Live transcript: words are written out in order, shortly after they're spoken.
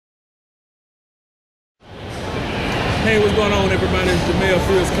Hey, what's going on, everybody? It's Jamel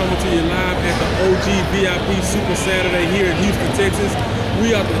Fields coming to you live at the OG VIP Super Saturday here in Houston, Texas.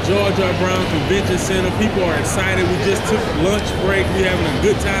 We are at the George R. Brown Convention Center. People are excited. We just took lunch break. We're having a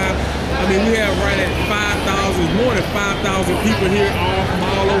good time. I mean, we have right at 5,000, more than 5,000 people here from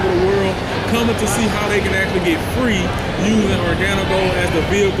all over the world coming to see how they can actually get free using Organo as the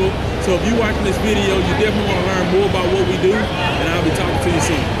vehicle. So if you're watching this video, you definitely want to learn more about what we do, and I'll be talking to you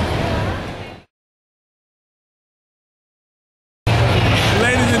soon.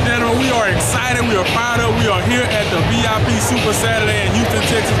 We are excited, we are fired up, we are here at the VIP Super Saturday in Houston,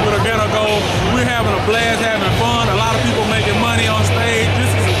 Texas with Organo. We're having a blast, having fun, a lot of people making money on stage.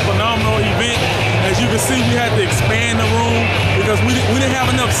 This is a phenomenal event. As you can see, we had to expand the room because we didn't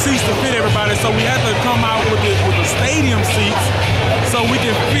have enough seats to fit everybody, so we had to come out with the stadium seats so we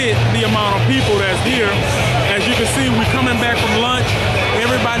can fit the amount of people that's here. As you can see, we're coming back from lunch.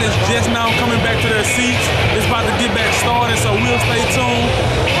 Everybody's just now coming back to their seats. It's about to get back started, so we'll stay tuned.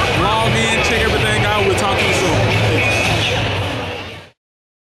 Log in, check everything out. We'll talk to you soon.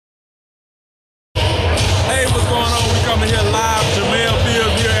 Hey, what's going on? We're coming here live. Jamel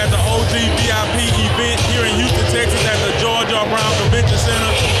Fields here at the OG VIP event here in Houston, Texas at the George R. Brown Convention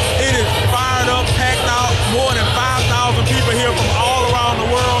Center. It is fired up, packed out. More than 5,000 people here from all around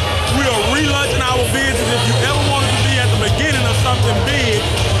the world. We are relaunching our business. If you ever wanted to be at the beginning of something big,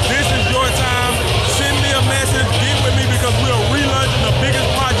 this is your time. Send me a message. Get with me because we are relaunching the biggest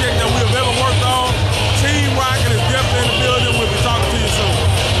project that we have ever worked on. Team Rocket is definitely in the building. We'll be talking to you soon.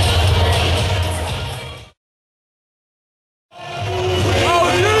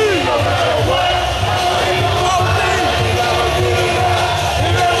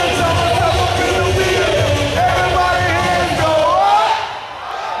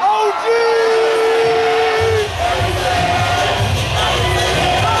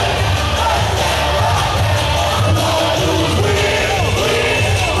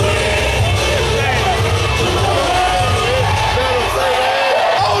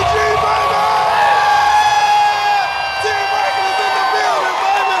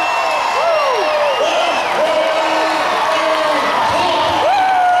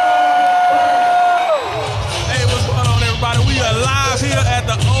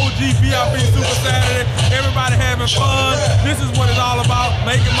 VIP Super Saturday, everybody having fun. This is what it's all about,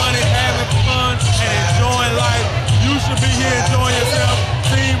 making money, having fun, and enjoying life. You should be here enjoying yourself.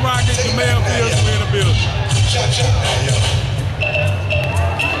 Team Rocket, Jamel Fields, we're in the building.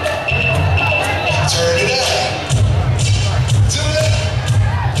 Turn it up. To the left.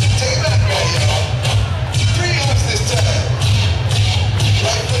 Take it back right, y'all. 3 ups this time.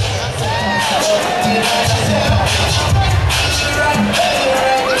 Right foot.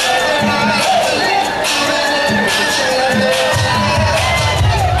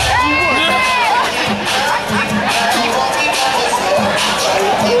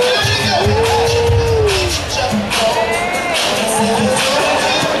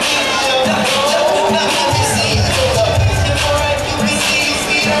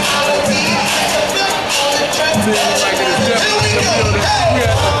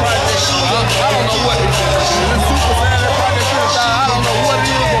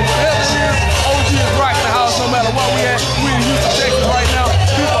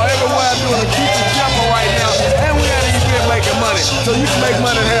 So you can make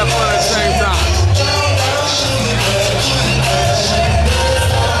money and have fun at the same time.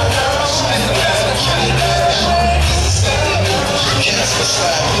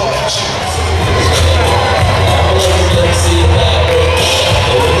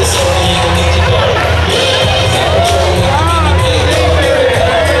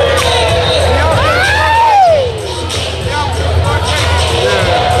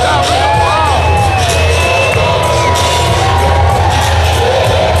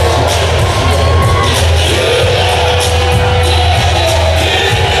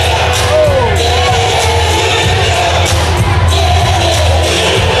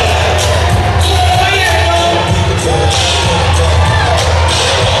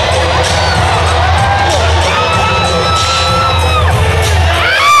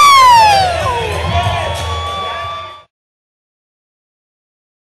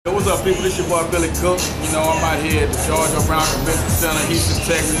 What's up, people? This your boy Billy Cook. You know, I'm out here at the George R. Brown Convention Center, Houston,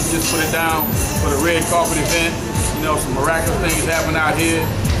 Texas. Just put it down for the red carpet event. You know, some miraculous things happen out here.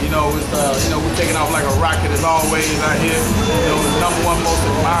 You know, it's we're taking off like a rocket as always out here. You know, the #1 most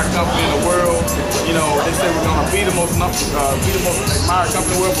admired company in the world. You know, they say we're gonna be the most admired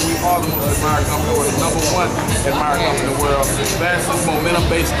company in the world, but we are the most admired company in the world, the #1 admired company in the world. Fastest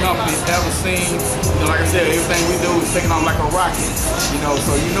momentum-based company ever seen. You know, like I said, everything we do is taking off like a rocket. You know,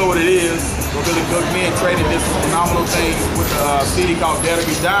 so you know what it is. We're really good men trading this phenomenal thing with a CD called Dare to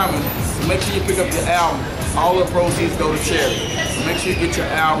Be Diamond. So make sure you pick up your album. All the proceeds go to charity. So make sure you get your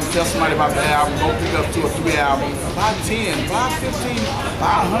album, tell somebody about the album, go pick up 2 or 3 albums, buy 10, buy 15,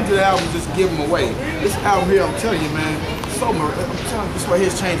 buy 100 albums, just give them away. This album here, I'm telling you, man, I'm telling you, this right here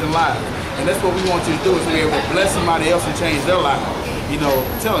is changing lives. And that's what we want you to do, is to be able to bless somebody else and change their life. You know,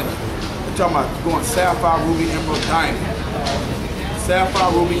 I'm telling you, we're talking about going sapphire, ruby, emerald, diamond.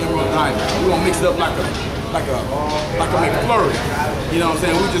 Sapphire, ruby, emerald, diamond. We're gonna mix it up like a McFlurry. You know what I'm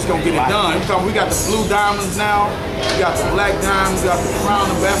saying? We're just gonna get it done. We got the blue diamonds now, we got the black diamonds, we got the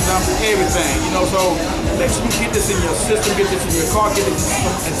crown and bath diamonds, everything. You know, so make sure you get this in your system, get this in your car, get this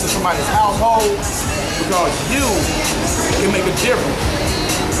into somebody's household, because you can make a difference.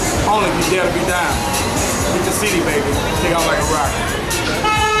 Only if you dare to be down. Get the CD, baby. Take out like a rocket.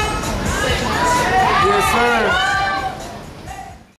 Yes, sir.